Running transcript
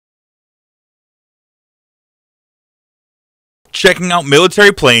Checking out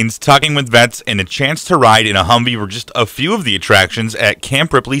military planes, talking with vets, and a chance to ride in a Humvee were just a few of the attractions at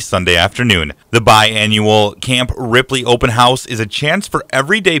Camp Ripley Sunday afternoon. The biannual Camp Ripley Open House is a chance for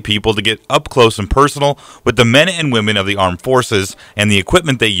everyday people to get up close and personal with the men and women of the armed forces and the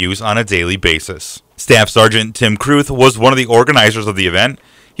equipment they use on a daily basis. Staff Sergeant Tim Kruth was one of the organizers of the event.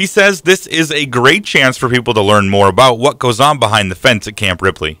 He says this is a great chance for people to learn more about what goes on behind the fence at Camp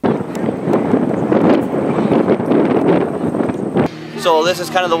Ripley. So this is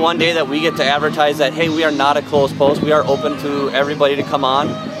kind of the one day that we get to advertise that, hey, we are not a closed post. We are open to everybody to come on.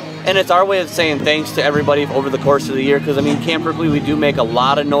 And it's our way of saying thanks to everybody over the course of the year, because, I mean, Camp Ripley, we do make a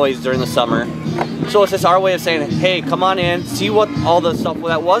lot of noise during the summer. So it's just our way of saying, hey, come on in, see what all the stuff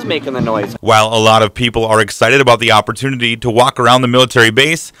that was making the noise. While a lot of people are excited about the opportunity to walk around the military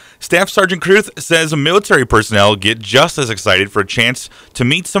base, Staff Sergeant Kruth says military personnel get just as excited for a chance to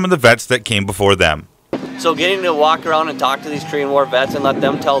meet some of the vets that came before them. So getting to walk around and talk to these Korean War vets and let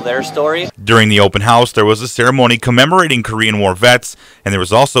them tell their story. During the open house, there was a ceremony commemorating Korean War vets, and there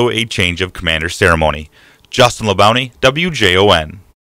was also a change of commander ceremony. Justin LeBounty, WJON.